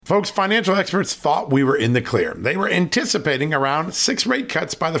Folks, financial experts thought we were in the clear. They were anticipating around 6 rate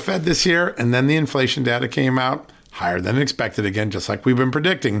cuts by the Fed this year, and then the inflation data came out higher than expected again, just like we've been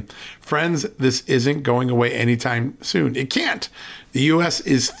predicting. Friends, this isn't going away anytime soon. It can't. The U.S.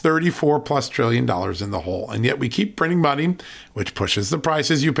 is $34+ trillion in the hole, and yet we keep printing money, which pushes the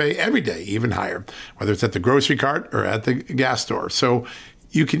prices you pay every day even higher, whether it's at the grocery cart or at the gas store. So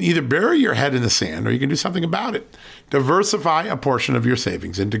you can either bury your head in the sand or you can do something about it. Diversify a portion of your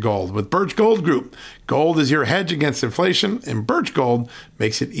savings into gold with Birch Gold Group. Gold is your hedge against inflation, and Birch Gold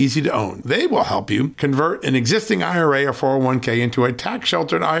makes it easy to own. They will help you convert an existing IRA or 401k into a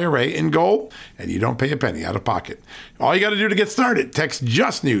tax-sheltered IRA in gold, and you don't pay a penny out of pocket. All you got to do to get started, text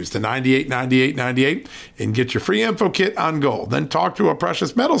Just News to 989898 and get your free info kit on gold. Then talk to a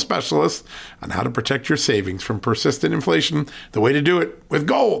precious metal specialist on how to protect your savings from persistent inflation. The way to do it with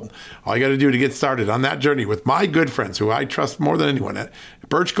gold. All you got to do to get started on that journey with my good friends who I trust more than anyone at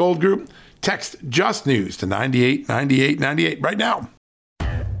Birch Gold Group, text Just News to 989898 right now.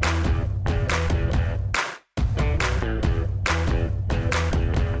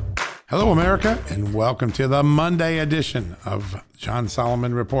 Hello, America, and welcome to the Monday edition of John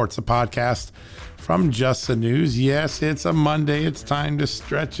Solomon Reports, a podcast from Just the News. Yes, it's a Monday. It's time to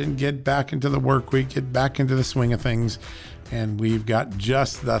stretch and get back into the work week, get back into the swing of things. And we've got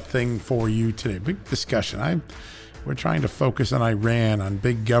just the thing for you today. Big discussion. We're trying to focus on Iran, on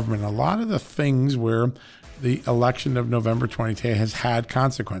big government, a lot of the things where the election of November 2020 has had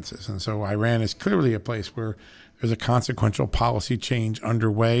consequences. And so Iran is clearly a place where there's a consequential policy change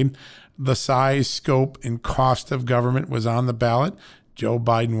underway. The size, scope, and cost of government was on the ballot. Joe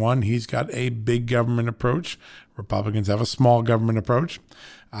Biden won. He's got a big government approach. Republicans have a small government approach.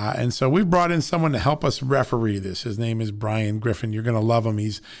 And so we've brought in someone to help us referee this. His name is Bryan Griffin. You're going to love him.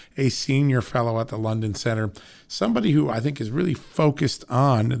 He's a senior fellow at the London Center, somebody who I think is really focused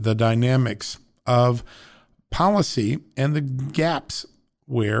on the dynamics of policy and the gaps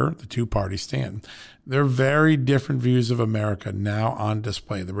where the two parties stand. They're very different views of America now on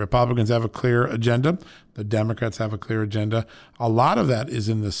display. The Republicans have a clear agenda. The Democrats have a clear agenda. A lot of that is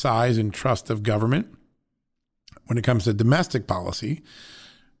in the size and trust of government. When it comes to domestic policy,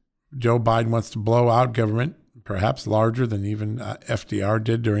 Joe Biden wants to blow out government, perhaps larger than even FDR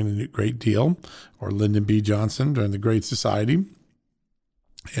did during the Great Deal, or Lyndon B. Johnson during the Great Society.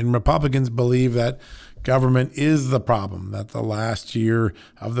 And Republicans believe that government is the problem, that the last year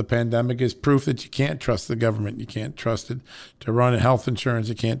of the pandemic is proof that you can't trust the government. You can't trust it to run health insurance.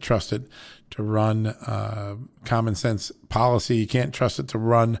 You can't trust it to run common sense policy. You can't trust it to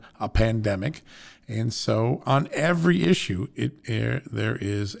run a pandemic. And so on every issue, there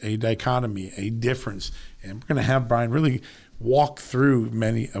is a dichotomy, a difference. And we're going to have Bryan really walk through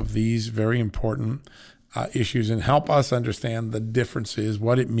many of these very important issues and help us understand the differences,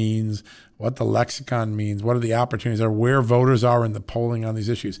 what it means, what the lexicon means, what are the opportunities are, where voters are in the polling on these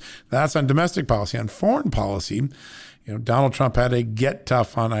issues. That's on domestic policy. On foreign policy, Donald Trump had a get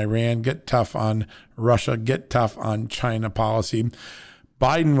tough on Iran, get tough on Russia, get tough on China policy.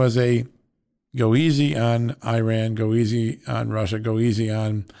 Biden was a go easy on Iran, go easy on Russia, go easy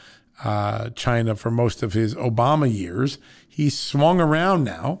on China for most of his Obama years. He's swung around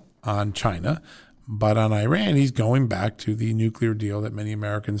now on China, but on Iran, he's going back to the nuclear deal that many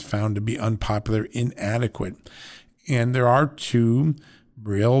Americans found to be unpopular, inadequate. And there are two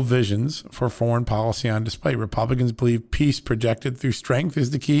real visions for foreign policy on display. Republicans believe peace projected through strength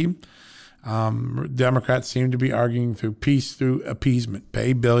is the key. Democrats seem to be arguing through peace through appeasement,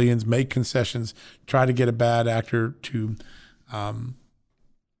 pay billions, make concessions, try to get a bad actor to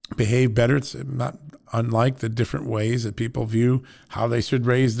behave better. It's not unlike the different ways that people view how they should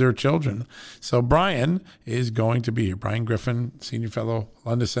raise their children. So Bryan is going to be here. Bryan Griffin, senior fellow,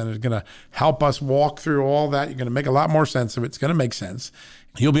 London Center, is going to help us walk through all that. You're going to make a lot more sense of it. It's going to make sense.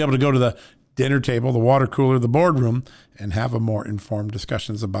 You'll be able to go to the dinner table, the water cooler, the boardroom, and have a more informed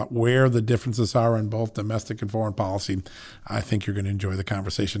discussions about where the differences are in both domestic and foreign policy. I think you're going to enjoy the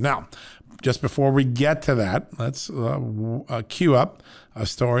conversation. Now, just before we get to that, let's cue up a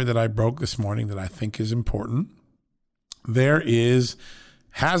story that I broke this morning that I think is important. There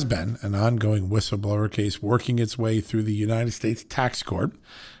has been an ongoing whistleblower case working its way through the United States tax court.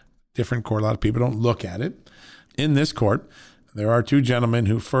 Different court, a lot of people don't look at it. In this court, there are two gentlemen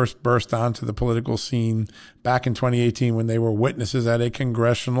who first burst onto the political scene back in 2018 when they were witnesses at a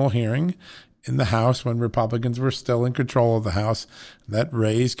congressional hearing in the House when Republicans were still in control of the House that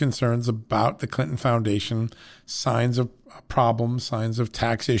raised concerns about the Clinton Foundation, signs of problems, signs of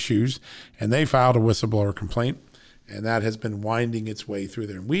tax issues, and they filed a whistleblower complaint. and that has been winding its way through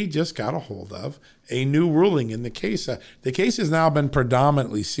there. And we just got a hold of a new ruling in the case. The case has now been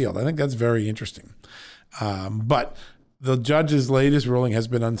predominantly sealed. I think that's very interesting. But the judge's latest ruling has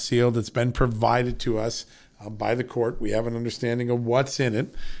been unsealed. It's been provided to us by the court. We have an understanding of what's in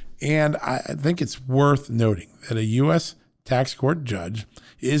it. And I think it's worth noting that a U.S. tax court judge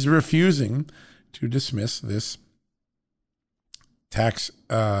is refusing to dismiss this tax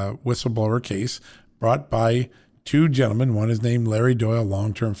whistleblower case brought by two gentlemen. One is named Larry Doyle,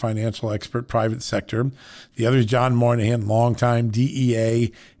 long-term financial expert, private sector. The other is John Moynihan, longtime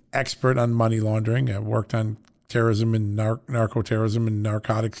DEA expert on money laundering. Worked on terrorism and narco-terrorism and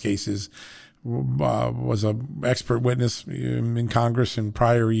narcotics cases. Was an expert witness in Congress in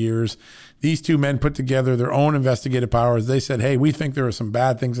prior years. These two men put together their own investigative powers. They said, hey, we think there are some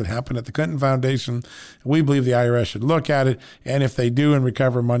bad things that happened at the Clinton Foundation. We believe the IRS should look at it. And if they do and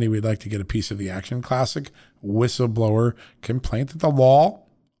recover money, we'd like to get a piece of the action. Classic whistleblower complaint that the law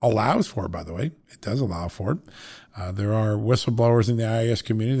allows for, by the way. It does allow for it. There are whistleblowers in the IRS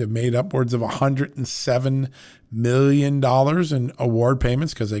community that made upwards of $107 million in award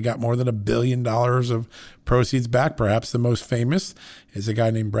payments because they got more than $1 billion of proceeds back. Perhaps the most famous is a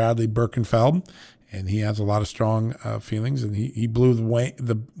guy named Bradley Birkenfeld, and he has a lot of strong feelings, and he blew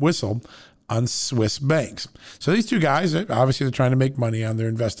the whistle on Swiss banks. So these two guys, obviously they're trying to make money on their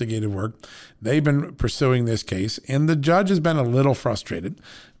investigative work. They've been pursuing this case, and the judge has been a little frustrated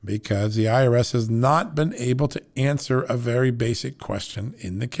because the IRS has not been able to answer a very basic question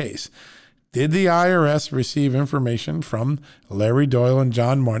in the case. Did the IRS receive information from Larry Doyle and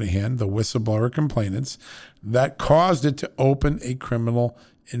John Moynihan, the whistleblower complainants, that caused it to open a criminal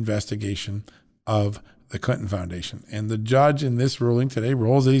investigation of the Clinton Foundation? And the judge in this ruling today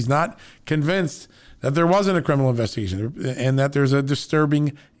rules that he's not convinced that there wasn't a criminal investigation and that there's a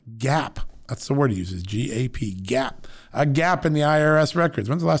disturbing gap. That's the word he uses, G-A-P, gap. A gap in the IRS records.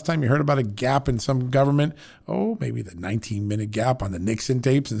 When's the last time you heard about a gap in some government? Oh, maybe the 19-minute gap on the Nixon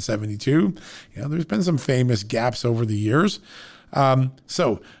tapes in 72. There's been some famous gaps over the years.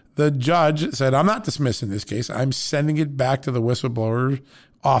 So the judge said, I'm not dismissing this case. I'm sending it back to the whistleblower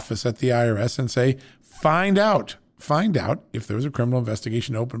office at the IRS and say, find out if there was a criminal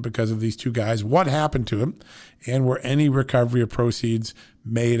investigation open because of these two guys, what happened to them, and were any recovery of proceeds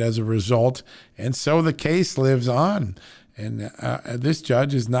made as a result. And so the case lives on. And this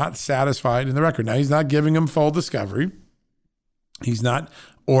judge is not satisfied in the record. Now, he's not giving them full discovery. He's not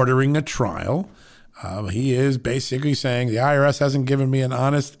ordering a trial. He is basically saying the IRS hasn't given me an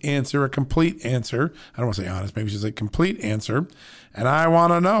honest answer, a complete answer. I don't want to say honest, maybe she's a complete answer. And I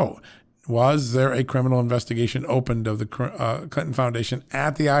want to know, was there a criminal investigation opened of the Clinton Foundation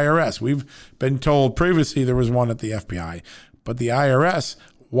at the IRS? We've been told previously there was one at the FBI. But the IRS,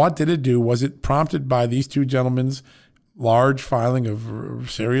 what did it do? Was it prompted by these two gentlemen's large filing of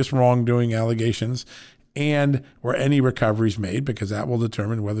serious wrongdoing allegations? And were any recoveries made? Because that will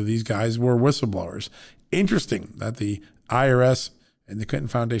determine whether these guys were whistleblowers. Interesting that the IRS and the Clinton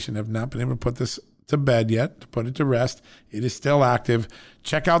Foundation have not been able to put this to bed yet, to put it to rest. It is still active.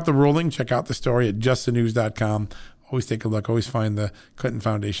 Check out the ruling. Check out the story at justthenews.com. Always take a look. Always find the Clinton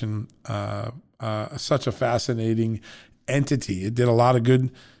Foundation such a fascinating entity. It did a lot of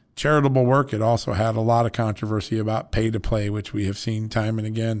good charitable work. It also had a lot of controversy about pay to play, which we have seen time and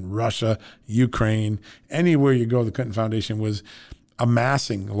again. Russia, Ukraine, anywhere you go, the Clinton Foundation was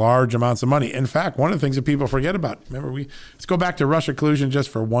amassing large amounts of money. In fact, one of the things that people forget about, remember, let's go back to Russia collusion just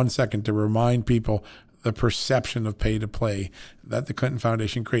for 1 second to remind people the perception of pay to play that the Clinton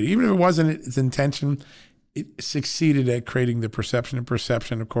Foundation created. Even if it wasn't its intention, it succeeded at creating the perception, and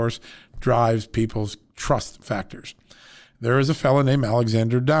perception, of course, drives people's trust factors. There is a fellow named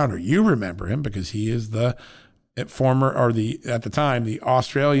Alexander Downer. You remember him because he is the at the time, the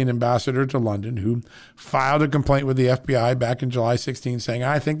Australian ambassador to London, who filed a complaint with the FBI back in July 16 saying,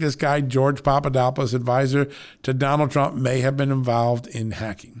 I think this guy, George Papadopoulos, advisor to Donald Trump, may have been involved in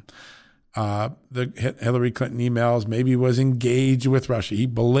hacking. The Hillary Clinton emails, maybe was engaged with Russia. He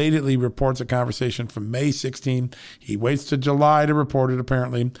belatedly reports a conversation from May 16. He waits to July to report it,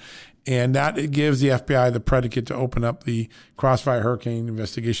 apparently. And that gives the FBI the predicate to open up the Crossfire Hurricane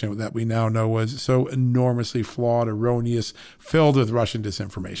investigation that we now know was so enormously flawed, erroneous, filled with Russian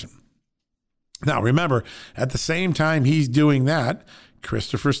disinformation. Now, remember, at the same time he's doing that,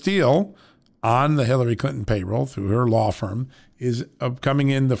 Christopher Steele, on the Hillary Clinton payroll through her law firm, is coming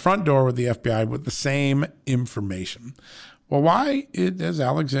in the front door with the FBI with the same information. Well, why does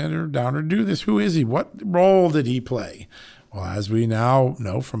Alexander Downer do this? Who is he? What role did he play? Well, as we now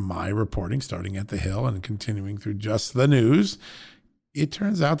know from my reporting, starting at The Hill and continuing through Just the News, It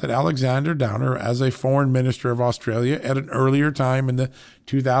turns out that Alexander Downer, as a foreign minister of Australia at an earlier time in the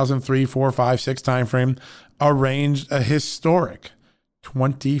 2003, 4, 5, 6 timeframe, arranged a historic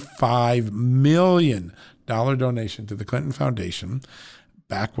 $25 million donation to the Clinton Foundation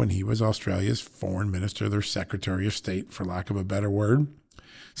back when he was Australia's foreign minister, their Secretary of State, for lack of a better word.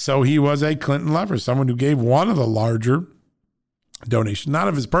 So he was a Clinton lover, someone who gave one of the larger donations, not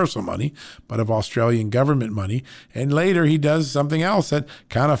of his personal money, but of Australian government money. And later he does something else that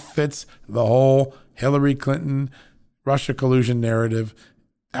kind of fits the whole Hillary Clinton, Russia collusion narrative.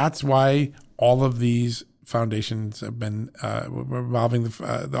 That's why all of these foundations have been revolving,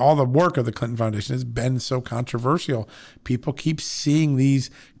 all the work of the Clinton Foundation has been so controversial. People keep seeing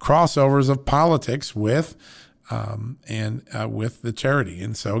these crossovers of politics with with the charity.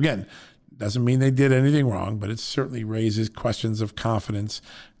 And so again, doesn't mean they did anything wrong, but it certainly raises questions of confidence,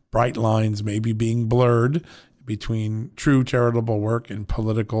 bright lines maybe being blurred between true charitable work and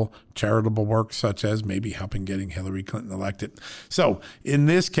political charitable work, such as maybe helping getting Hillary Clinton elected. So in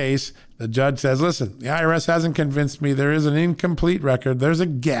this case, the judge says, listen, the IRS hasn't convinced me. There is an incomplete record. There's a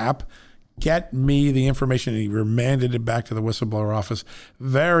gap. Get me the information. And he remanded it back to the whistleblower office.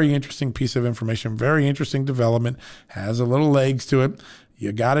 Very interesting piece of information, very interesting development, has a little legs to it.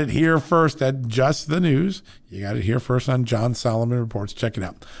 You got it here first at Just the News. You got it here first on John Solomon Reports. Check it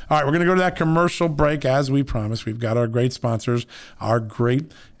out. All right, we're going to go to that commercial break as we promised. We've got our great sponsors, our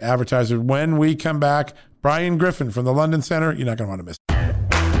great advertisers. When we come back, Bryan Griffin from the London Center. You're not going to want to miss it.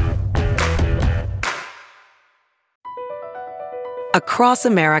 Across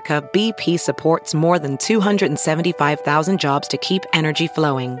America, BP supports more than 275,000 jobs to keep energy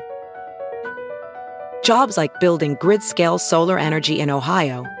flowing. Jobs like building grid-scale solar energy in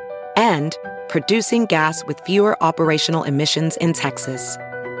Ohio and producing gas with fewer operational emissions in Texas.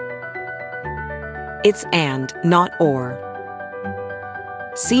 It's and, not or.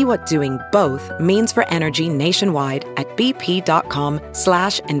 See what doing both means for energy nationwide at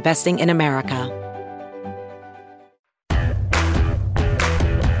bp.com/investing in America.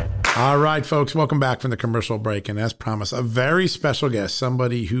 All right, folks, welcome back from the commercial break. And as promised, a very special guest,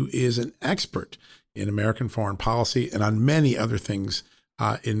 somebody who is an expert in American foreign policy and on many other things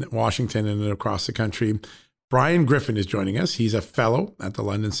in Washington and across the country. Bryan Griffin is joining us. He's a fellow at the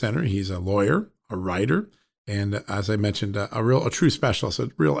London Center. He's a lawyer, a writer, and as I mentioned, a true specialist,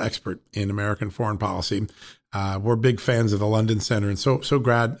 a real expert in American foreign policy. We're big fans of the London Center, and so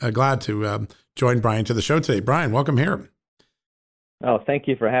glad to join Bryan to the show today. Bryan, welcome here. Oh, thank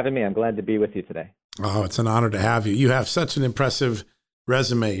you for having me. I'm glad to be with you today. Oh, it's an honor to have you. You have such an impressive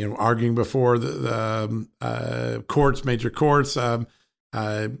resume, arguing before the courts, major courts,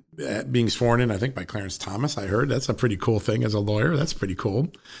 being sworn in, I think, by Clarence Thomas. I heard that's a pretty cool thing as a lawyer. That's pretty cool.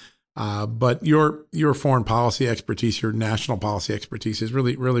 But your foreign policy expertise, your national policy expertise is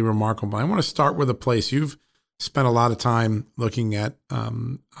really, really remarkable. I want to start with a place you've spent a lot of time looking at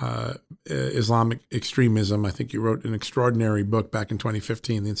Islamic extremism. I think you wrote an extraordinary book back in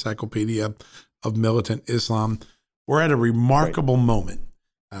 2015, The Encyclopedia of Militant Islam. We're at a remarkable moment.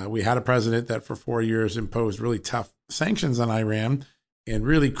 We had a president that for 4 years imposed really tough sanctions on Iran and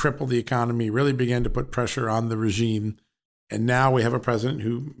really crippled the economy, really began to put pressure on the regime. And now we have a president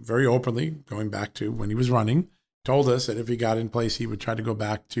who very openly, going back to when he was running, told us that if he got in place, he would try to go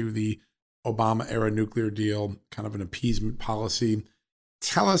back to the Obama-era nuclear deal, kind of an appeasement policy.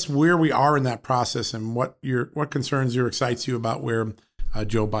 Tell us where we are in that process and what concerns you or excites you about where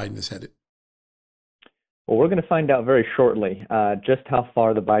Joe Biden is headed. Well, we're going to find out very shortly just how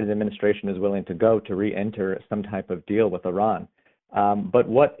far the Biden administration is willing to go to re-enter some type of deal with Iran. But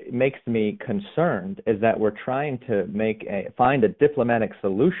what makes me concerned is that we're trying to find a diplomatic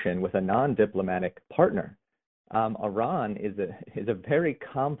solution with a non-diplomatic partner. Iran is a very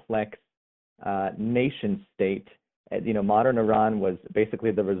complex nation state. Modern Iran was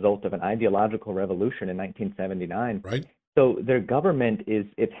basically the result of an ideological revolution in 1979. Right. So their government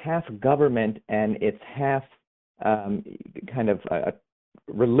it's half government and it's half kind of a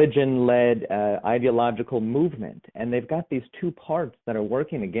religion-led ideological movement. And they've got these two parts that are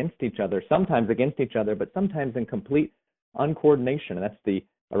working against each other, sometimes against each other, but sometimes in complete uncoordination. And that's the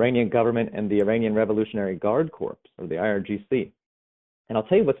Iranian government and the Iranian Revolutionary Guard Corps, or the IRGC. And I'll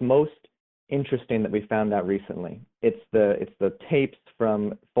tell you what's most interesting that we found out recently. It's the tapes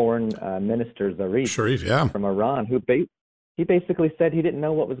from Foreign Minister Zarif yeah, from Iran, who he basically said he didn't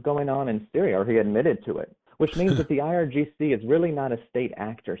know what was going on in Syria, or he admitted to it, which means that the IRGC is really not a state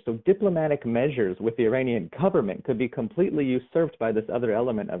actor. So diplomatic measures with the Iranian government could be completely usurped by this other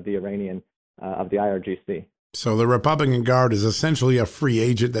element of the IRGC. So the Republican Guard is essentially a free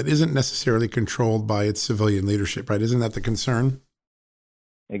agent that isn't necessarily controlled by its civilian leadership, right? Isn't that the concern?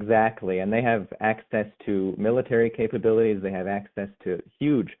 Exactly. And they have access to military capabilities. They have access to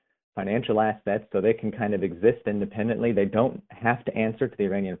huge financial assets, so they can kind of exist independently. They don't have to answer to the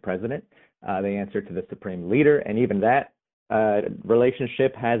Iranian president. They answer to the supreme leader. And even that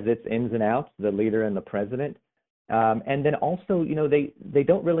relationship has its ins and outs, the leader and the president. And then also, they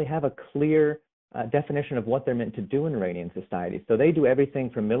don't really have a clear definition of what they're meant to do in Iranian society. So they do everything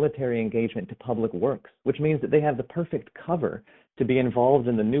from military engagement to public works, which means that they have the perfect cover to be involved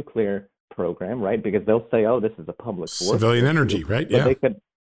in the nuclear program, right? Because they'll say, oh, this is a public works civilian energy, right? But yeah. They could,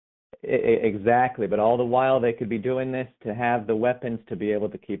 exactly. But all the while, they could be doing this to have the weapons to be able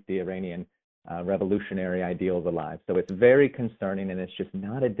to keep the Iranian revolutionary ideals alive. So it's very concerning, and it's just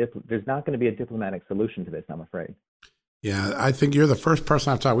not there's not going to be a diplomatic solution to this, I'm afraid. Yeah, I think you're the first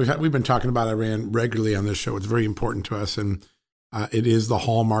person I've talked. We've been talking about Iran regularly on this show. It's very important to us, and it is the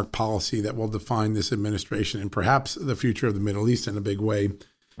hallmark policy that will define this administration and perhaps the future of the Middle East in a big way.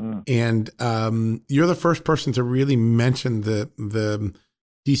 And you're the first person to really mention the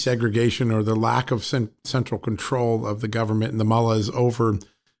desegregation or the lack of central control of the government and the mullahs over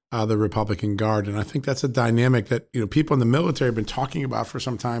the Republican Guard. And I think that's a dynamic that people in the military have been talking about for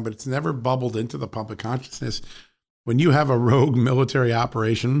some time, but it's never bubbled into the public consciousness. When you have a rogue military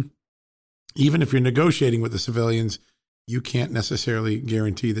operation, even if you're negotiating with the civilians, you can't necessarily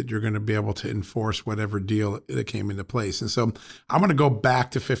guarantee that you're going to be able to enforce whatever deal that came into place. And so I'm going to go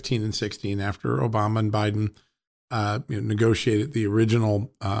back to 15 and 16 after Obama and Biden negotiated the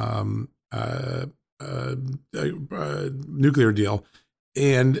original nuclear deal.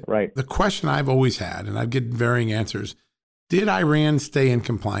 And the question I've always had, and I'd get varying answers, did Iran stay in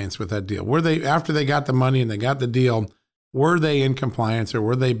compliance with that deal? Were they, after they got the money and they got the deal, were they in compliance or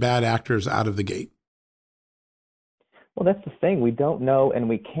were they bad actors out of the gate? Well, that's the thing. We don't know, and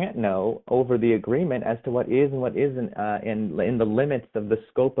we can't know over the agreement as to what is and what isn't in the limits of the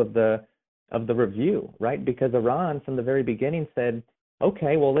scope of the review, right? Because Iran, from the very beginning, said,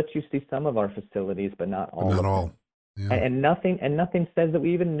 "Okay, we'll let you see some of our facilities, but not all." Not all. Yeah. And nothing says that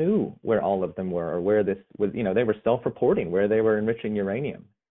we even knew where all of them were or where this was. They were self-reporting where they were enriching uranium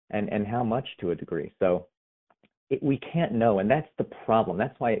and how much to a degree. So we can't know, and that's the problem.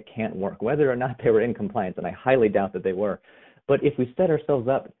 That's why it can't work, whether or not they were in compliance, and I highly doubt that they were. But if we set ourselves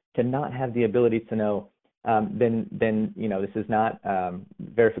up to not have the ability to know, then this is not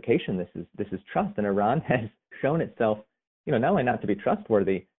verification. This is trust, and Iran has shown itself, not only not to be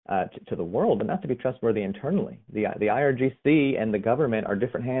trustworthy to the world, but not to be trustworthy internally. The IRGC and the government are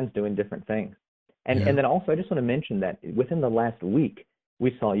different hands doing different things. And then also, I just want to mention that within the last week,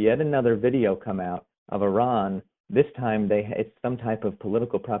 we saw yet another video come out of Iran. This time, it's some type of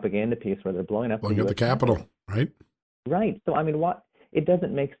political propaganda piece where they're blowing up the Capitol, right? Right. So, I mean, it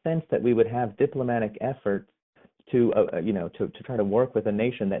doesn't make sense that we would have diplomatic efforts to try to work with a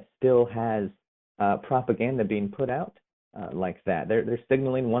nation that still has propaganda being put out like that. They're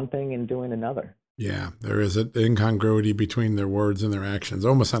signaling one thing and doing another. Yeah, there is an incongruity between their words and their actions,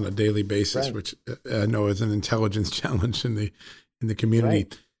 almost on a daily basis, which I know is an intelligence challenge in the community.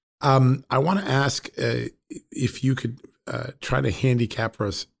 Right. I want to ask if you could try to handicap for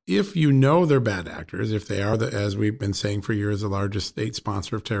us, if they're bad actors, if they are, as we've been saying for years, the largest state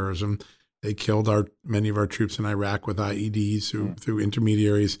sponsor of terrorism. They killed many of our troops in Iraq with IEDs through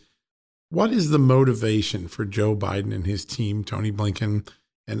intermediaries. What is the motivation for Joe Biden and his team, Tony Blinken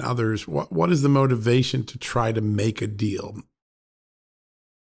and others? What is the motivation to try to make a deal?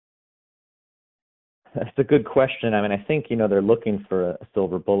 That's a good question. I mean, I think, they're looking for a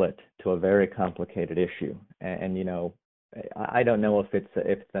silver bullet to a very complicated issue. And I don't know if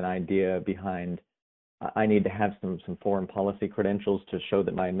it's an idea behind, I need to have some foreign policy credentials to show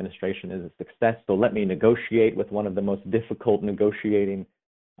that my administration is a success. So let me negotiate with one of the most difficult negotiating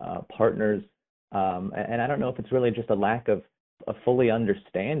partners. And I don't know if it's really just a lack of fully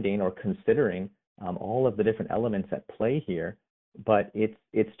understanding or considering all of the different elements at play here. But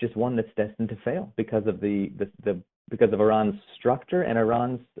it's just one that's destined to fail because of because of Iran's structure and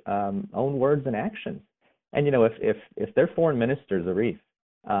Iran's own words and actions. And if their foreign minister Zarif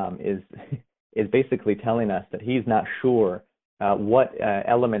is basically telling us that he's not sure what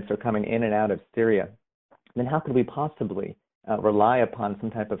elements are coming in and out of Syria, then how could we possibly rely upon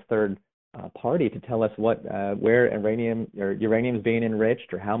some type of third party to tell us where uranium is being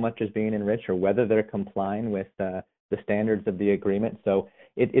enriched, or how much is being enriched, or whether they're complying with the standards of the agreement? So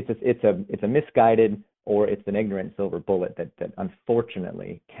it's a misguided, or it's an ignorant silver bullet that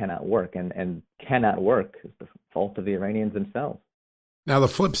unfortunately cannot work, and cannot work is the fault of the Iranians themselves. Now, the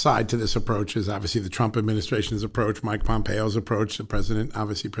flip side to this approach is obviously the Trump administration's approach, Mike Pompeo's approach. President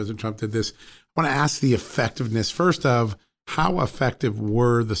Trump did this. I want to ask the effectiveness first of how effective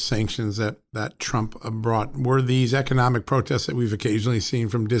were the sanctions that Trump brought? Were these economic protests that we've occasionally seen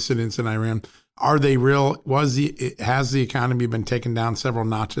from dissidents in Iran, are they real? Has the economy been taken down several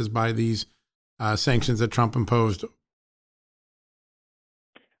notches by these sanctions that Trump imposed?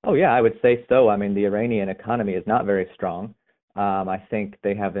 Oh, yeah, I would say so. I mean, the Iranian economy is not very strong. I think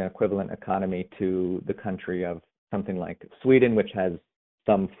they have an equivalent economy to the country of something like Sweden, which has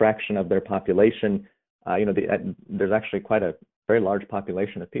some fraction of their population. There's actually quite a very large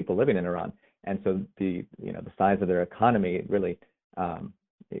population of people living in Iran, and so the size of their economy really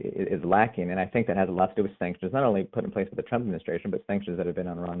is lacking. And I think that has a lot to do with sanctions, not only put in place by the Trump administration, but sanctions that have been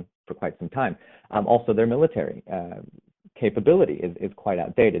on Iran for quite some time. Also, their military capability is quite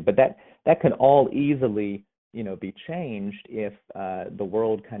outdated, but that can all easily be changed if the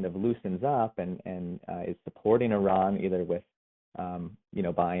world kind of loosens up and is supporting Iran either with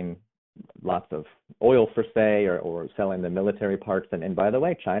buying lots of oil for say or selling the military parts. And by the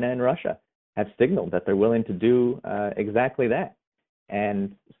way, China and Russia have signaled that they're willing to do exactly that.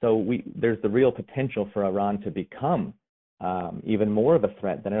 And so there's the real potential for Iran to become even more of a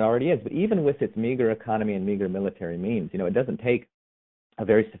threat than it already is. But even with its meager economy and meager military means, it doesn't take a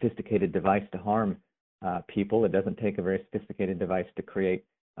very sophisticated device to harm people. It doesn't take a very sophisticated device to create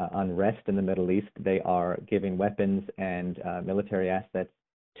unrest in the Middle East. They are giving weapons and military assets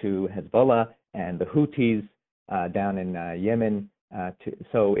to Hezbollah and the Houthis down in Yemen.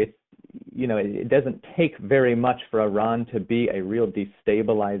 So it doesn't take very much for Iran to be a real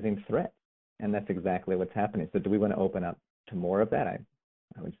destabilizing threat, and that's exactly what's happening. So do we want to open up to more of that? I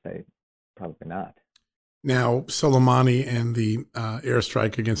would say probably not. Now, Soleimani and the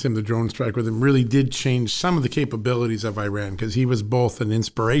airstrike against him, the drone strike with him, really did change some of the capabilities of Iran, because he was both an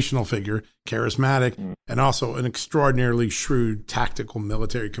inspirational figure, charismatic, and also an extraordinarily shrewd tactical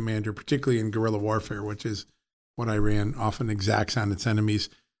military commander, particularly in guerrilla warfare, which is what Iran often exacts on its enemies.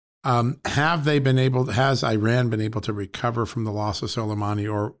 Has Iran been able to recover from the loss of Soleimani,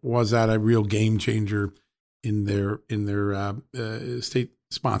 or was that a real game changer in their state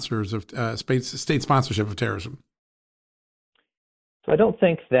state sponsorship of terrorism? So I don't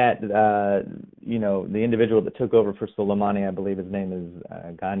think that the individual that took over for Soleimani, I believe his name is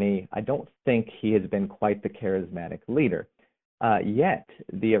Ghani, I don't think he has been quite the charismatic leader. Yet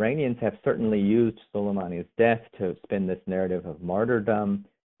the Iranians have certainly used Soleimani's death to spin this narrative of martyrdom.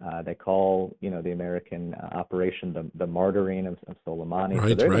 They call the American operation the martyring of Soleimani. Right,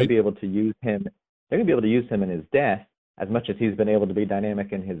 so they're going right. to be able to use him. They're going to be able to use him in his death as much as he's been able to be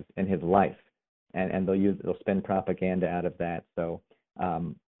dynamic in his life, and they'll spin propaganda out of that. So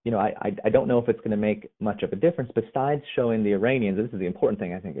I don't know if it's going to make much of a difference besides showing the Iranians. This is the important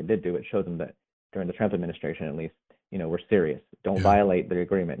thing I think it did do. It showed them that during the Trump administration, at least, we're serious. Don't violate the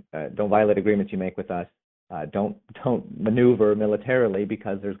agreement. Don't violate agreements you make with us. Don't maneuver militarily,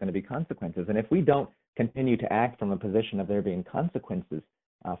 because there's going to be consequences. And if we don't continue to act from a position of there being consequences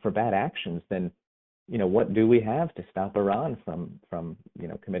for bad actions, then what do we have to stop Iran from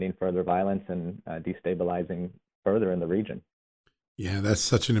committing further violence and destabilizing further in the region? Yeah, that's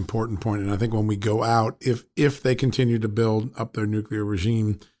such an important point. And I think when we go out, if they continue to build up their nuclear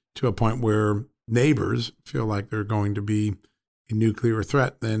regime to a point where neighbors feel like they're going to be a nuclear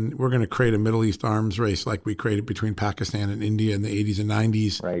threat, then we're going to create a Middle East arms race like we created between Pakistan and India in the 80s and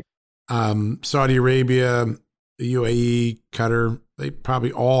 90s. Right. Saudi Arabia, the UAE, Qatar, they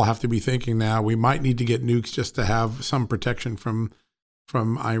probably all have to be thinking now, we might need to get nukes just to have some protection from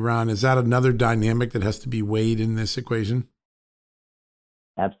Iran. Is that another dynamic that has to be weighed in this equation?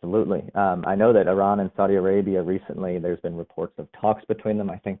 Absolutely. I know that Iran and Saudi Arabia recently, there's been reports of talks between them.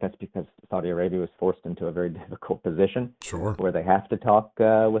 I think that's because Saudi Arabia was forced into a very difficult position where they have to talk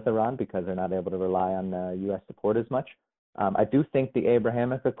with Iran because they're not able to rely on U.S. support as much. I do think the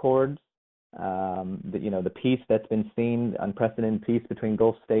Abrahamic Accords, the peace that's been seen, unprecedented peace between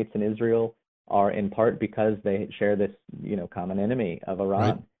Gulf states and Israel, are in part because they share this, common enemy of Iran.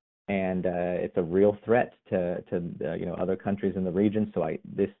 Right. And it's a real threat to other countries in the region. So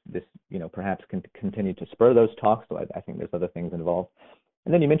this perhaps can continue to spur those talks. So I think there's other things involved.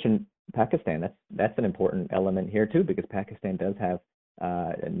 And then you mentioned Pakistan. That's an important element here too, because Pakistan does have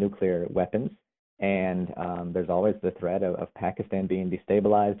nuclear weapons, and there's always the threat of Pakistan being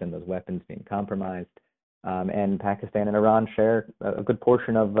destabilized and those weapons being compromised. And Pakistan and Iran share a good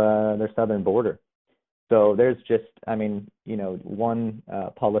portion of their southern border. So there's just, one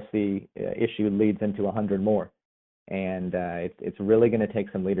policy issue leads into 100 more. And it's really going to take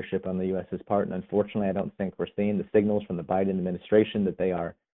some leadership on the U.S.'s part. And unfortunately, I don't think we're seeing the signals from the Biden administration that they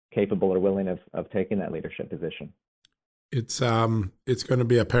are capable or willing of taking that leadership position. It's going to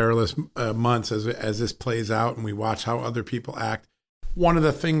be a perilous months as this plays out, and we watch how other people act. One of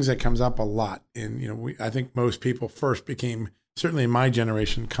the things that comes up a lot, and I think most people first became, certainly in my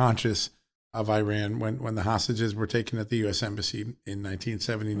generation, conscious of Iran when the hostages were taken at the U.S. Embassy in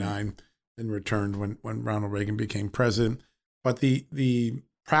 1979 and returned when Ronald Reagan became president. But the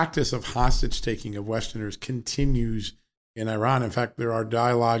practice of hostage taking of Westerners continues in Iran. In fact, there are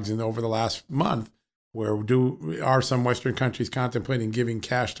dialogues over the last month where are some Western countries contemplating giving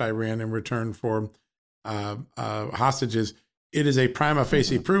cash to Iran in return for hostages. It is a prima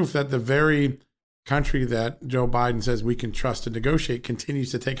facie proof that the very country that Joe Biden says we can trust to negotiate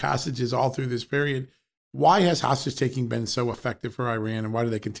continues to take hostages all through this period. Why has hostage taking been so effective for Iran, and why do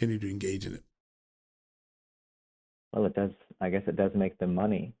they continue to engage in it? Well, it does. I guess it does make them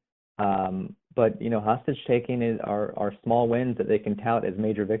money. But hostage taking are small wins that they can tout as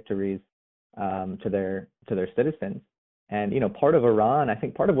major victories to their citizens. And part of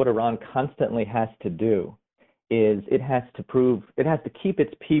what Iran constantly has to do is it has to keep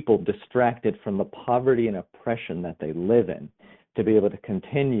its people distracted from the poverty and oppression that they live in to be able to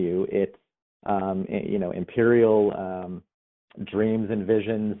continue its imperial dreams and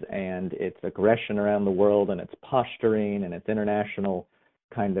visions and its aggression around the world and its posturing and its international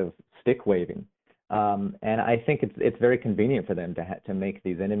kind of stick waving. And I think it's very convenient for them to make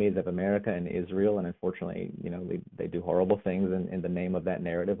these enemies of America and Israel, and unfortunately, they do horrible things in the name of that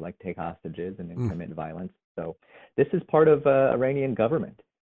narrative, like take hostages and commit violence. So this is part of Iranian government.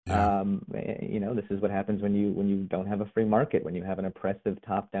 Yeah. This is what happens when you don't have a free market, when you have an oppressive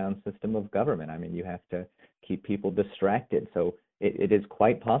top-down system of government. I mean, you have to keep people distracted. So it is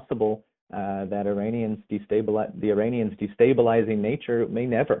quite possible that the Iranians' destabilizing nature may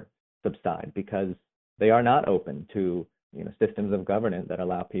never subside because they are not open to systems of governance that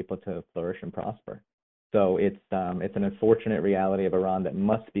allow people to flourish and prosper. So it's an unfortunate reality of Iran that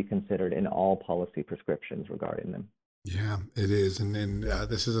must be considered in all policy prescriptions regarding them. Yeah, it is. And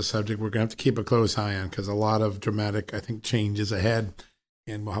this is a subject we're going to have to keep a close eye on because a lot of dramatic, I think, change is ahead.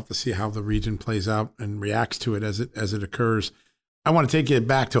 And we'll have to see how the region plays out and reacts to it as it occurs. I want to take you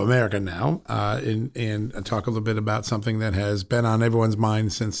back to America now and talk a little bit about something that has been on everyone's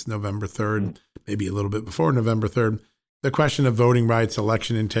mind since November 3rd, maybe a little bit before November 3rd. The question of voting rights,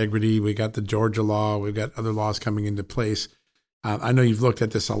 election integrity. We got the Georgia law. We've got other laws coming into place. I know you've looked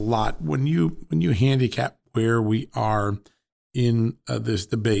at this a lot. When you handicap where we are in this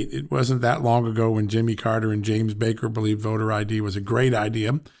debate, it wasn't that long ago when Jimmy Carter and James Baker believed voter ID was a great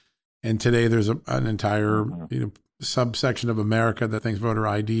idea, and today there's an entire subsection of America that thinks voter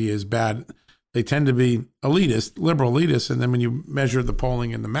ID is bad. They tend to be elitist, liberal elitists, and then when you measure the polling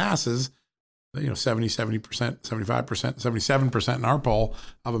in the masses, 70%, 75%, 77% in our poll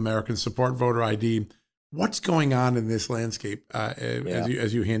of Americans support voter ID. What's going on in this landscape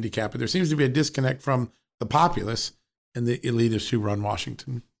as you handicap it? There seems to be a disconnect from the populace and the elitists who run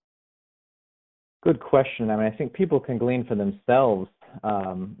Washington. Good question. I mean, I think people can glean for themselves,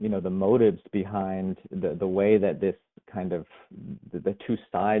 the motives behind the way that this kind of the two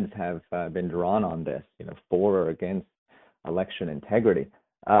sides have been drawn on this, for or against election integrity.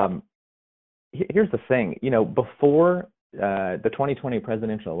 Here's the thing, before the 2020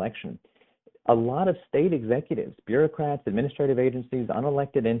 presidential election, a lot of state executives, bureaucrats, administrative agencies,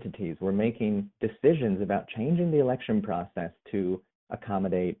 unelected entities were making decisions about changing the election process to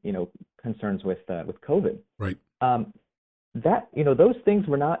accommodate, concerns with COVID. Right. Those things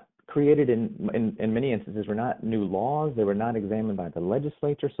were not created in many instances were not new laws. They were not examined by the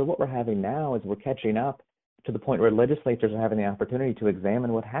legislature. So what we're having now is we're catching up to the point where legislatures are having the opportunity to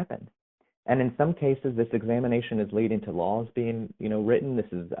examine what happened. And in some cases, this examination is leading to laws being, written. This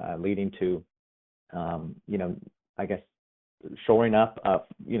is leading to, I guess, shoring up,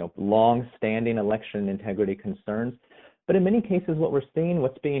 long-standing election integrity concerns. But in many cases, what we're seeing,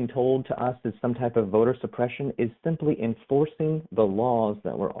 what's being told to us is some type of voter suppression is simply enforcing the laws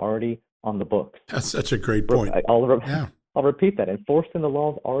that were already on the books. That's such a great point. I'll repeat that. Enforcing the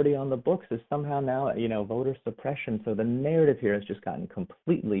laws already on the books is somehow now, voter suppression. So the narrative here has just gotten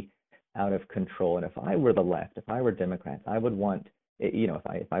completely out of control. And if I were the left, if I were Democrats, I would want,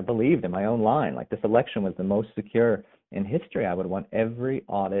 if I believed in my own line, like this election was the most secure in history, I would want every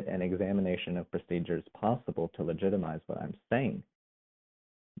audit and examination of procedures possible to legitimize what I'm saying.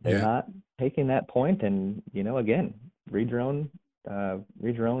 They're not taking that point, and again, read your own,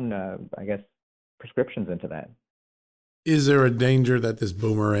 I guess, prescriptions into that. Is there a danger that this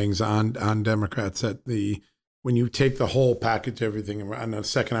boomerangs on Democrats when you take the whole package, everything? And in a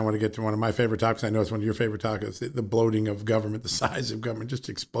second, I want to get to one of my favorite topics. I know it's one of your favorite topics, the bloating of government, the size of government just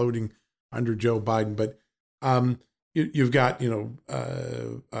exploding under Joe Biden. But you've got,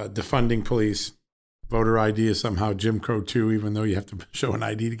 defunding police. Voter ID is somehow Jim Crow too, even though you have to show an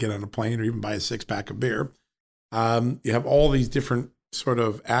ID to get on a plane or even buy a 6-pack of beer. You have all these different sort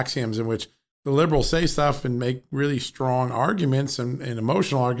of axioms in which the liberals say stuff and make really strong arguments and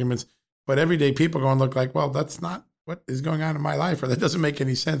emotional arguments, but everyday people go and look like, well, that's not what is going on in my life, or that doesn't make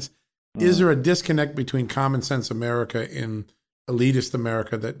any sense. Is there a disconnect between common sense America and elitist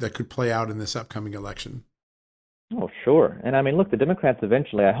America that could play out in this upcoming election? Oh, sure. And I mean, look, the Democrats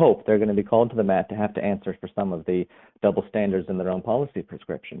eventually, I hope, they're going to be called to the mat to have to answer for some of the double standards in their own policy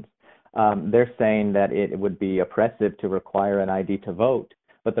prescriptions. They're saying that it would be oppressive to require an ID to vote,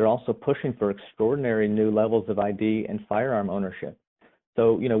 but they're also pushing for extraordinary new levels of ID and firearm ownership.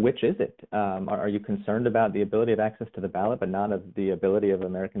 So, which is it? Are you concerned about the ability of access to the ballot, but not of the ability of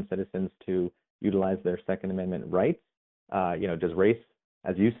American citizens to utilize their Second Amendment rights? Does race,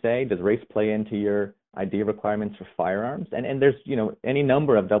 as you say, does race play into your ID requirements for firearms? And there's, any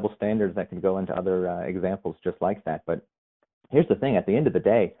number of double standards that could go into other examples just like that. But here's the thing, at the end of the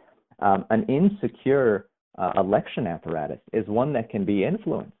day, an insecure election apparatus is one that can be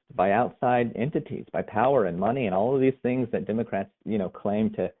influenced by outside entities, by power and money and all of these things that Democrats, claim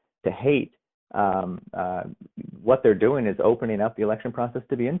to hate. What they're doing is opening up the election process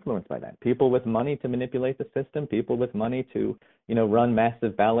to be influenced by that. People with money to manipulate the system, people with money to, run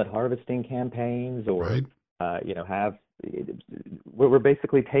massive ballot harvesting campaigns, or, right. We're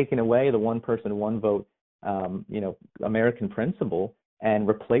basically taking away the one person, one vote, American principle, and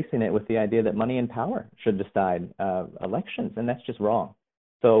replacing it with the idea that money and power should decide elections, and that's just wrong.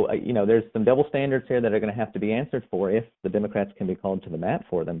 So, there's some double standards here that are going to have to be answered for if the Democrats can be called to the mat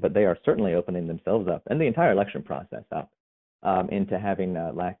for them, but they are certainly opening themselves up and the entire election process up into having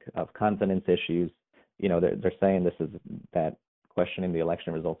lack of confidence issues. They're saying that questioning the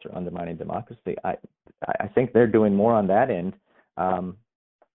election results are undermining democracy. I think they're doing more on that end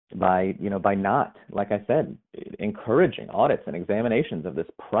by not, like I said, encouraging audits and examinations of this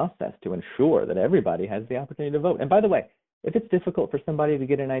process to ensure that everybody has the opportunity to vote. And by the way, if it's difficult for somebody to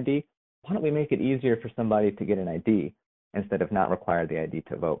get an ID, why don't we make it easier for somebody to get an ID instead of not require the ID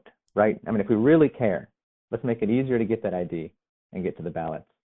to vote, right? I mean, if we really care, let's make it easier to get that ID and get to the ballots.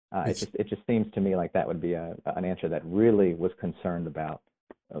 It just seems to me like that would be an answer that really was concerned about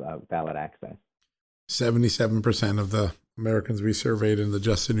ballot access. 77% of the Americans we surveyed in the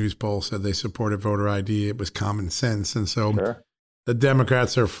Just the News poll said they supported voter ID. It was common sense. And so sure. The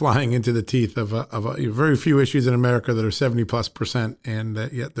Democrats are flying into the teeth of very few issues in America that are 70+%,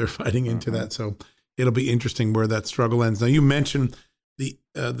 and yet they're fighting into that. So it'll be interesting where that struggle ends. Now, you mentioned the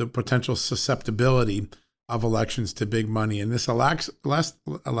potential susceptibility of elections to big money. In this last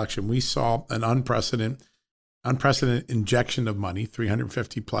election, we saw an unprecedented injection of money,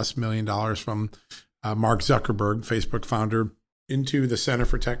 $350+ million from Mark Zuckerberg, Facebook founder, into the Center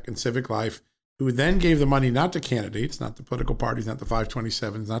for Tech and Civic Life, who then gave the money not to candidates, not to political parties, not to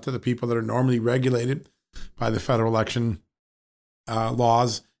 527s, not to the people that are normally regulated by the federal election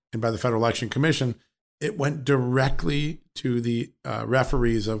laws and by the Federal Election Commission. It went directly to the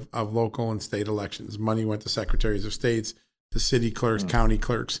referees of local and state elections. Money went to secretaries of states, to city clerks, county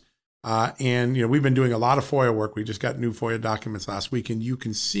clerks. And we've been doing a lot of FOIA work. We just got new FOIA documents last week, and you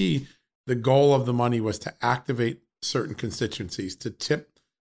can see the goal of the money was to activate certain constituencies, to tip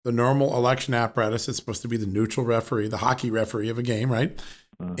the normal election apparatus. It's supposed to be the neutral referee, the hockey referee of a game, right?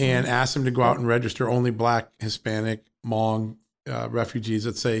 And ask them to go out and register only Black, Hispanic, Hmong refugees,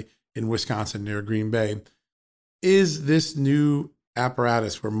 let's say in Wisconsin near Green Bay. Is this new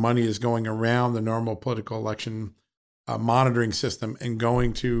apparatus where money is going around the normal political election monitoring system and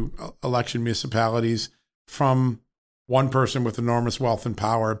going to election municipalities from one person with enormous wealth and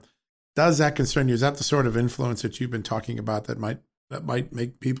power, does that concern you? Is that the sort of influence that you've been talking about that might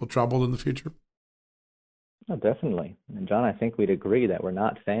make people troubled in the future? Oh, definitely. And John, I think we'd agree that we're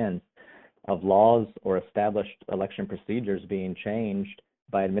not fans of laws or established election procedures being changed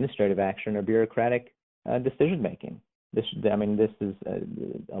by administrative action or bureaucratic decision-making. This is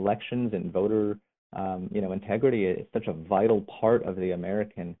elections and voter, integrity is such a vital part of the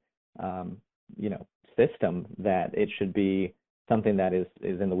American, system that it should be something that is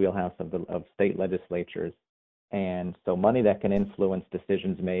in the wheelhouse of state legislatures. And so money that can influence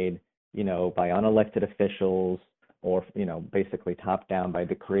decisions made, by unelected officials or, basically top down by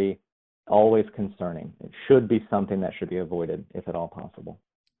decree, always concerning. It should be something that should be avoided if at all possible.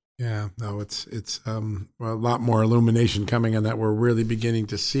 Yeah, no, it's a lot more illumination coming on that. We're really beginning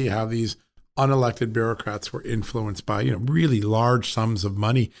to see how these unelected bureaucrats were influenced by, really large sums of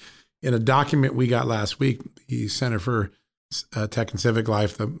money. In a document we got last week, the Center for Tech and Civic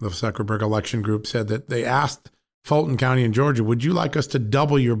Life, the Zuckerberg Election Group, said that they asked Fulton County in Georgia, would you like us to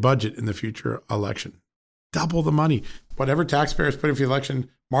double your budget in the future election? Double the money. Whatever taxpayers put in for the election,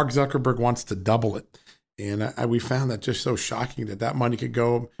 Mark Zuckerberg wants to double it. And we found that just so shocking that money could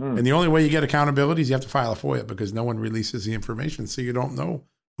go. And the only way you get accountability is you have to file a FOIA because no one releases the information. So you don't know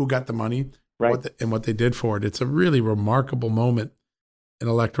who got the money and what they did for it. It's a really remarkable moment in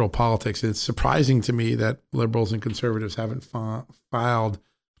electoral politics. It's surprising to me that liberals and conservatives haven't filed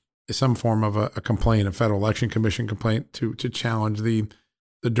some form of a complaint, a Federal Election Commission complaint to challenge the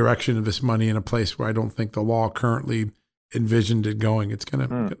direction of this money in a place where I don't think the law currently envisioned it going. It's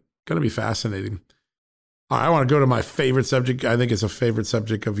gonna be fascinating. I want to go to my favorite subject. I think it's a favorite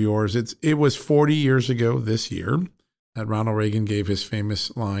subject of yours. It was 40 years ago this year that Ronald Reagan gave his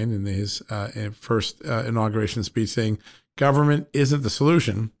famous line in his first inauguration speech saying, "Government isn't the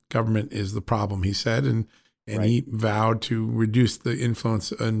solution. Government is the problem," he said. And he vowed to reduce the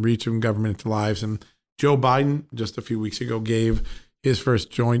influence and reach of government into lives. And Joe Biden, just a few weeks ago, gave his first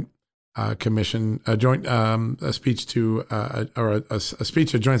joint speech to a joint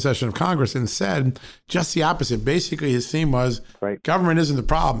session of Congress and said just the opposite. Basically, his theme was government isn't the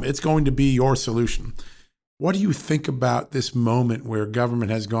problem; it's going to be your solution. What do you think about this moment where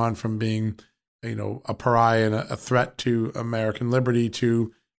government has gone from being, a pariah and a threat to American liberty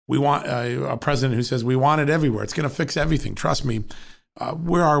to we want a president who says we want it everywhere. It's going to fix everything. Trust me.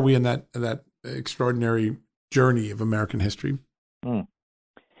 Where are we in that extraordinary journey of American history?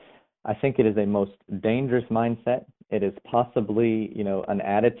 I think it is a most dangerous mindset. It is possibly, an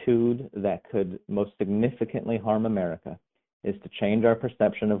attitude that could most significantly harm America, is to change our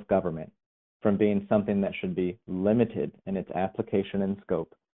perception of government from being something that should be limited in its application and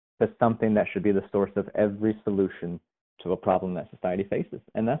scope to something that should be the source of every solution to a problem that society faces.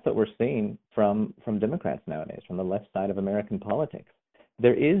 And that's what we're seeing from Democrats nowadays, from the left side of American politics.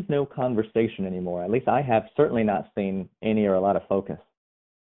 There is no conversation anymore. At least I have certainly not seen any or a lot of focus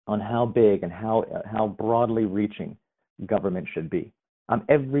on how big and how broadly reaching government should be.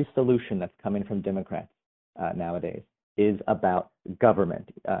 Every solution that's coming from Democrats nowadays is about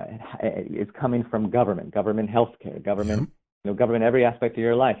government. It's coming from government healthcare, government, government every aspect of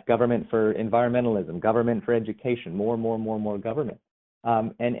your life, government for environmentalism, government for education, more government.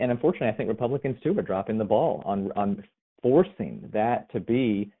 And unfortunately, I think Republicans too are dropping the ball on forcing that to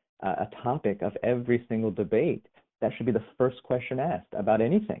be a topic of every single debate. That should be the first question asked about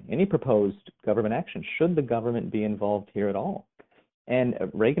anything, any proposed government action. Should the government be involved here at all? And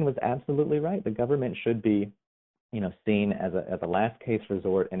Reagan was absolutely right. The government should be, seen as a last case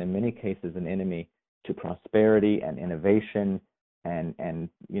resort, and in many cases an enemy to prosperity and innovation and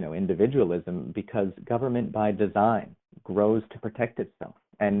individualism, because government by design grows to protect itself.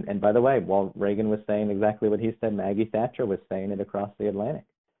 And by the way, while Reagan was saying exactly what he said, Maggie Thatcher was saying it across the Atlantic.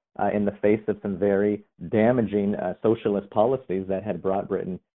 In the face of some very damaging socialist policies that had brought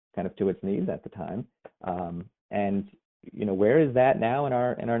Britain kind of to its knees at the time. And where is that now in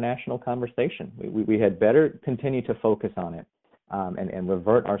our national conversation? We had better continue to focus on it and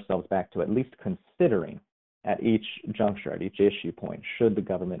revert ourselves back to at least considering at each juncture, at each issue point, should the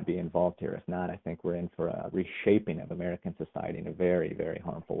government be involved here? If not, I think we're in for a reshaping of American society in a very, very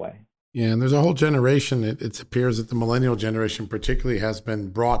harmful way. Yeah, and there's a whole generation, it appears that the millennial generation particularly has been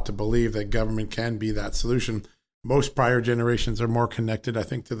brought to believe that government can be that solution. Most prior generations are more connected, I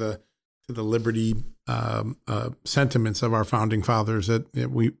think, to the liberty sentiments of our founding fathers, that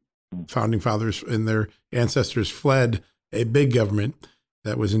founding fathers and their ancestors fled a big government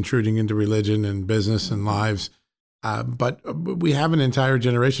that was intruding into religion and business and lives. But we have an entire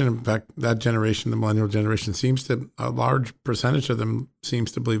generation. In fact, that generation, the millennial generation, a large percentage of them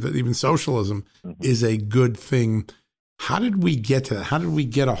seems to believe that even socialism is a good thing. How did we get to that? How did we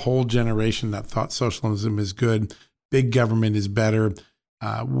get a whole generation that thought socialism is good, big government is better?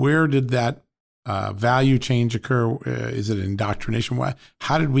 Where did that value change occur? Is it indoctrination?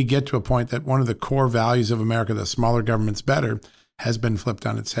 How did we get to a point that one of the core values of America, that smaller government's better, has been flipped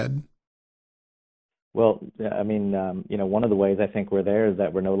on its head? Well, I mean, one of the ways I think we're there is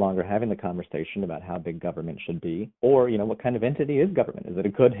that we're no longer having the conversation about how big government should be, or, what kind of entity is government? Is it a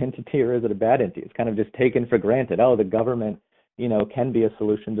good entity or is it a bad entity? It's kind of just taken for granted. Oh, the government, can be a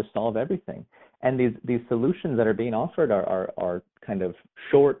solution to solve everything. And these solutions that are being offered are kind of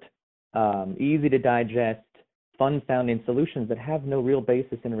short, easy to digest, fun-sounding solutions that have no real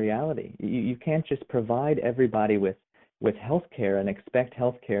basis in reality. You can't just provide everybody with healthcare and expect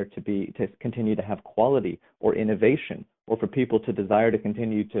healthcare to continue to have quality or innovation, or for people to desire to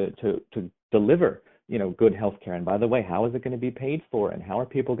continue to deliver good healthcare. And by the way, how is it going to be paid for, and how are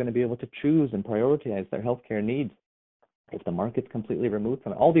people going to be able to choose and prioritize their healthcare needs if the market's completely removed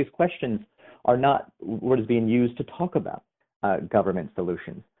from it? All these questions are not what is being used to talk about government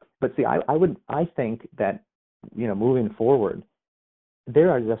solutions. But see, I think that, moving forward,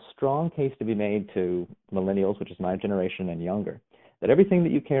 there is a strong case to be made to millennials, which is my generation and younger, that everything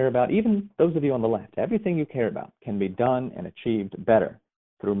that you care about, even those of you on the left, everything you care about can be done and achieved better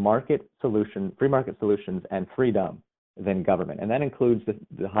through free market solutions and freedom than government. And that includes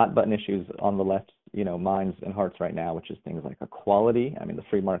the hot button issues on the left's, minds and hearts right now, which is things like equality. I mean, the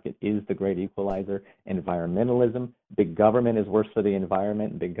free market is the great equalizer. Environmentalism, big government is worse for the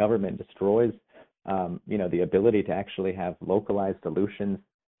environment. Big government destroys, the ability to actually have localized solutions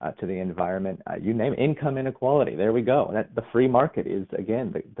to the environment. You name it, income inequality. There we go. The free market is,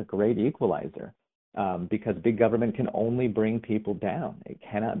 again, the great equalizer. Because big government can only bring people down. It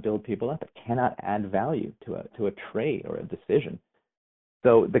cannot build people up. It cannot add value to a trade or a decision.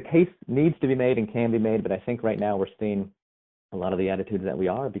 So the case needs to be made and can be made, but I think right now we're seeing a lot of the attitudes that we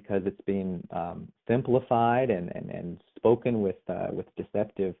are because it's being simplified and spoken with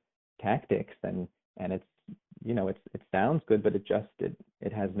deceptive tactics, and it's it sounds good, but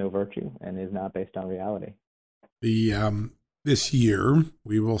it has no virtue and is not based on reality. This year,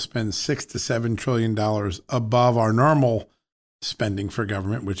 we will spend $6 to $7 trillion above our normal spending for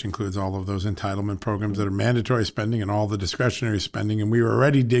government, which includes all of those entitlement programs that are mandatory spending and all the discretionary spending. And we were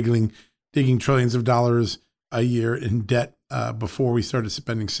already digging trillions of dollars a year in debt before we started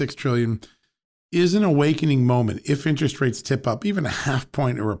spending $6 trillion. Is an awakening moment if interest rates tip up even a half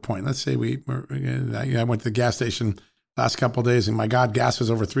point or a point. Let's say I went to the gas station last couple of days, and my God, gas was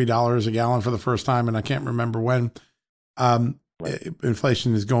over $3 a gallon for the first time, and I can't remember when. Right.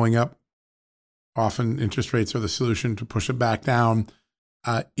 Inflation is going up. Often interest rates are the solution to push it back down.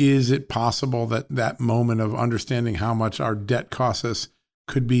 Is it possible that moment of understanding how much our debt costs us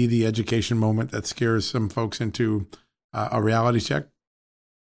could be the education moment that scares some folks into a reality check?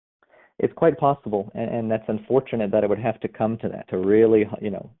 It's quite possible, and that's unfortunate that it would have to come to that, to really,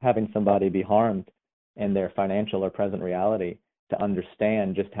 having somebody be harmed in their financial or present reality to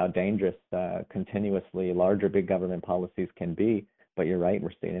understand just how dangerous continuously larger big government policies can be. But you're right,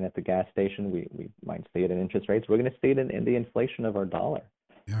 we're seeing it at the gas station. We might see it in interest rates. We're going to see it in the inflation of our dollar.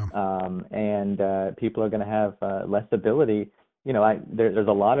 Yeah. And people are going to have less ability. There's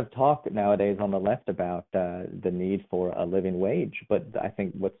a lot of talk nowadays on the left about the need for a living wage. But I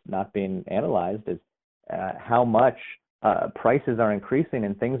think what's not being analyzed is how much prices are increasing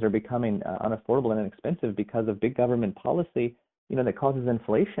and things are becoming unaffordable and inexpensive because of big government policy, that causes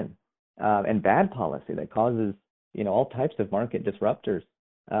inflation and bad policy that causes, all types of market disruptors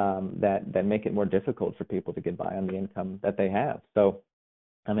that make it more difficult for people to get by on the income that they have. So,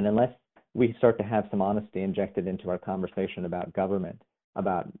 unless we start to have some honesty injected into our conversation about government,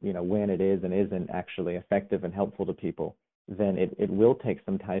 about, when it is and isn't actually effective and helpful to people, then it will take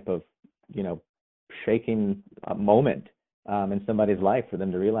some type of, shaking moment in somebody's life for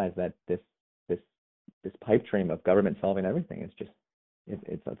them to realize that this pipe dream of government solving everything is just,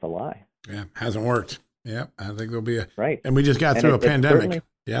 it's a lie. Yeah, hasn't worked. Yeah, I think there'll be right. And we just got through a pandemic.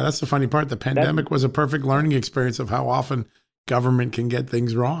 Yeah, that's the funny part. The pandemic was a perfect learning experience of how often government can get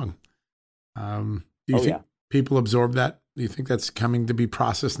things wrong. Do you think people absorb that? Do you think that's coming to be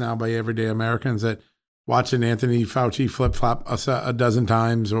processed now by everyday Americans, that watching Anthony Fauci flip-flop a dozen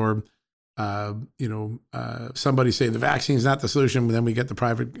times, or somebody say the vaccine is not the solution, but then we get the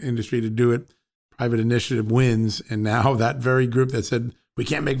private industry to do it. Private initiative wins, and now that very group that said we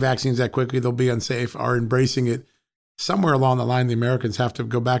can't make vaccines that quickly, they'll be unsafe, are embracing it. Somewhere along the line, the Americans have to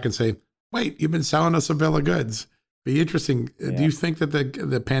go back and say, wait, you've been selling us a bill of goods. Be interesting. Yeah. Do you think that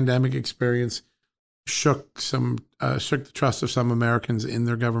the pandemic experience shook the trust of some Americans in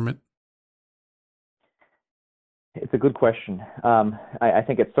their government? It's a good question. I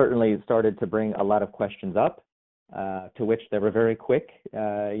think it certainly started to bring a lot of questions up, to which there were very quick,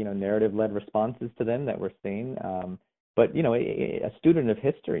 narrative-led responses to them that we're seeing. But, a student of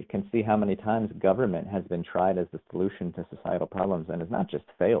history can see how many times government has been tried as the solution to societal problems and has not just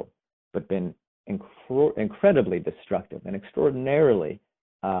failed, but been incredibly destructive and extraordinarily,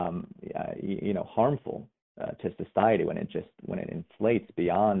 harmful to society when it inflates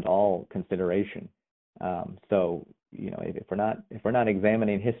beyond all consideration. So, if we're not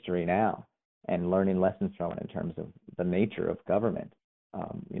examining history now and learning lessons from it in terms of the nature of government,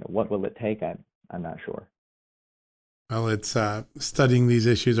 what will it take? I'm not sure. Well, it's studying these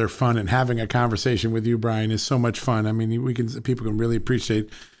issues are fun, and having a conversation with you, Bryan, is so much fun. I mean, people can really appreciate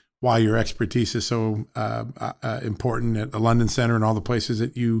why your expertise is so important at the London Center and all the places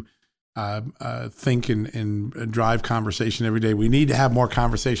that you think and drive conversation every day. We need to have more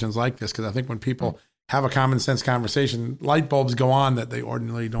conversations like this, because I think when people have a common sense conversation. Light bulbs go on that they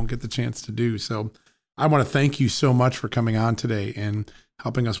ordinarily don't get the chance to do. So I want to thank you so much for coming on today and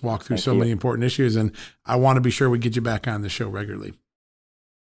helping us walk through so many important issues. And I want to be sure we get you back on the show regularly.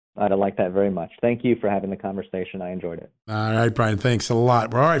 I'd like that very much. Thank you for having the conversation. I enjoyed it. All right, Bryan, thanks a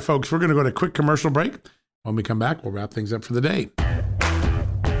lot. Well, all right, folks, we're going to go to a quick commercial break. When we come back, we'll wrap things up for the day.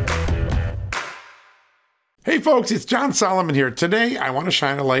 Hey folks, it's John Solomon here. Today, I want to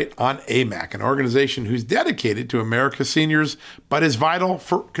shine a light on AMAC, an organization who's dedicated to America's seniors, but is vital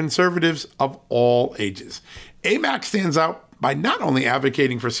for conservatives of all ages. AMAC stands out by not only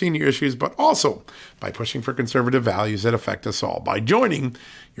advocating for senior issues, but also by pushing for conservative values that affect us all. By joining,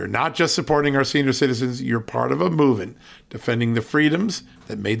 you're not just supporting our senior citizens, you're part of a movement defending the freedoms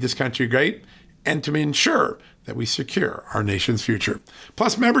that made this country great and to ensure that we secure our nation's future.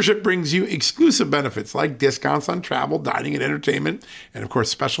 Plus, membership brings you exclusive benefits like discounts on travel, dining, and entertainment, and of course,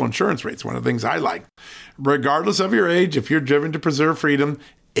 special insurance rates, one of the things I like. Regardless of your age, if you're driven to preserve freedom,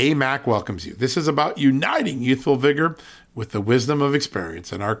 AMAC welcomes you. This is about uniting youthful vigor with the wisdom of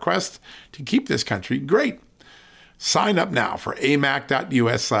experience in our quest to keep this country great. Sign up now for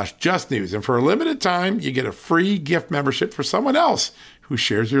amac.us/justnews, and for a limited time, you get a free gift membership for someone else who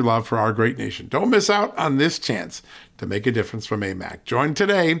shares your love for our great nation. Don't miss out on this chance to make a difference from AMAC. Join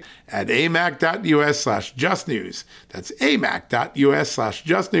today at amac.us/justnews. That's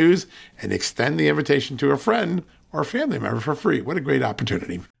amac.us/justnews, and extend the invitation to a friend or family member for free. What a great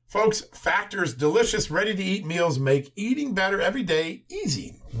opportunity. Folks, Factor's delicious, ready-to-eat meals make eating better every day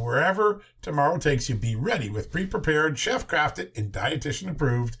easy. Wherever tomorrow takes you, be ready with pre-prepared, chef-crafted, and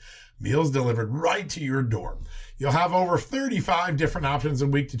dietitian-approved meals delivered right to your door. You'll have over 35 different options a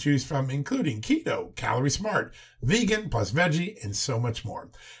week to choose from, including keto, calorie smart, vegan, plus veggie, and so much more.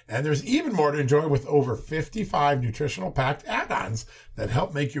 And there's even more to enjoy with over 55 nutritional packed add-ons that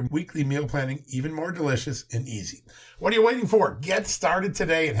help make your weekly meal planning even more delicious and easy. What are you waiting for? Get started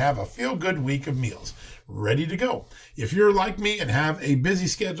today and have a feel-good week of meals ready to go. If you're like me and have a busy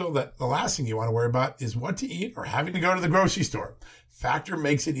schedule, that the last thing you want to worry about is what to eat or having to go to the grocery store. Factor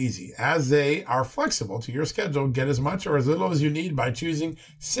makes it easy, as they are flexible to your schedule. Get as much or as little as you need by choosing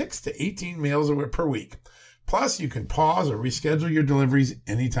 6 to 18 meals per week. Plus, you can pause or reschedule your deliveries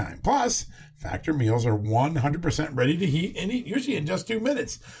anytime. Plus, Factor meals are 100% ready to heat and eat, usually in just 2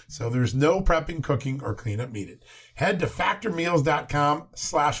 minutes. So there's no prepping, cooking, or cleanup needed. Head to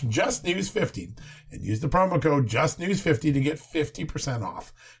factormeals.com/justnews50 and use the promo code justnews50 to get 50%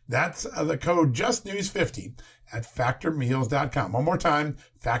 off. That's the code justnews50 at factormeals.com. One more time,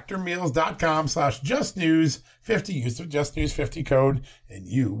 factormeals.com/justnews50. Use the justnews50 code and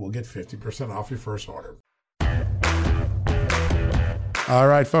you will get 50% off your first order. All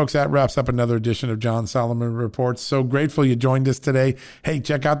right, folks, that wraps up another edition of John Solomon Reports. So grateful you joined us today. Hey,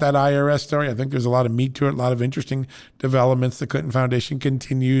 check out that IRS story. I think there's a lot of meat to it, a lot of interesting developments. The Clinton Foundation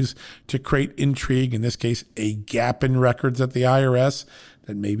continues to create intrigue, in this case, a gap in records at the IRS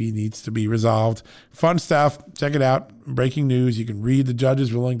that maybe needs to be resolved. Fun stuff. Check it out. Breaking news. You can read the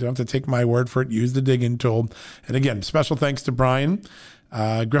judge's ruling. Don't have to take my word for it. Use the dig-in tool. And again, special thanks to Bryan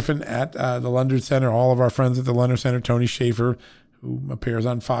Griffin at the London Center, all of our friends at the London Center, Tony Schaefer, who appears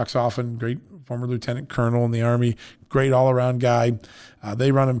on Fox often, great former lieutenant colonel in the Army, great all-around guy.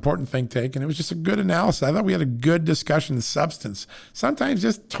 They run an important think tank, and it was just a good analysis. I thought we had a good discussion, substance. Sometimes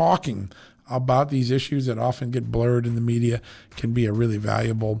just talking about these issues that often get blurred in the media can be a really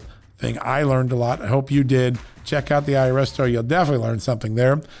valuable thing. I learned a lot. I hope you did. Check out the IRS story. You'll definitely learn something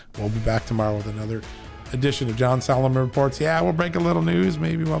there. We'll be back tomorrow with another edition of John Solomon Reports. Yeah, we'll break a little news.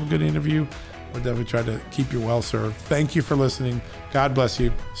 Maybe we'll have a good interview. We'll definitely try to keep you well served. Thank you for listening. God bless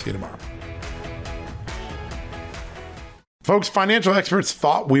you. See you tomorrow. Folks, financial experts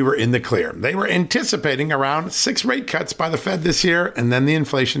thought we were in the clear. They were anticipating around 6 rate cuts by the Fed this year, and then the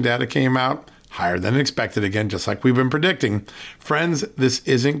inflation data came out higher than expected again, just like we've been predicting. Friends, this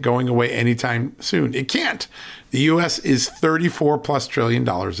isn't going away anytime soon. It can't. The U.S. is $34+ trillion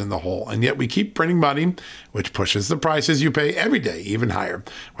in the hole, and yet we keep printing money, which pushes the prices you pay every day even higher,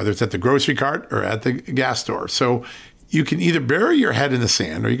 whether it's at the grocery cart or at the gas store. So you can either bury your head in the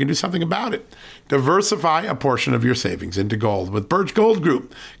sand or you can do something about it. Diversify a portion of your savings into gold with Birch Gold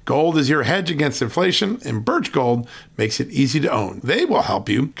Group. Gold is your hedge against inflation, and Birch Gold makes it easy to own. They will help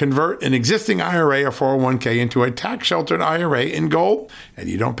you convert an existing IRA or 401k into a tax-sheltered IRA in gold, and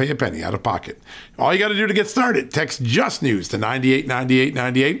you don't pay a penny out of pocket. All you got to do to get started, text Just News to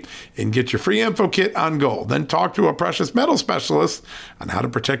 989898 and get your free info kit on gold. Then talk to a precious metal specialist on how to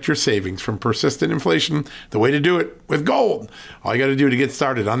protect your savings from persistent inflation. The way to do it with gold. All you got to do to get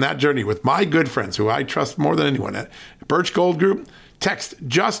started on that journey with my good friends who I trust more than anyone at Birch Gold Group, Text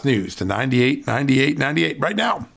Just News to 989898 right now.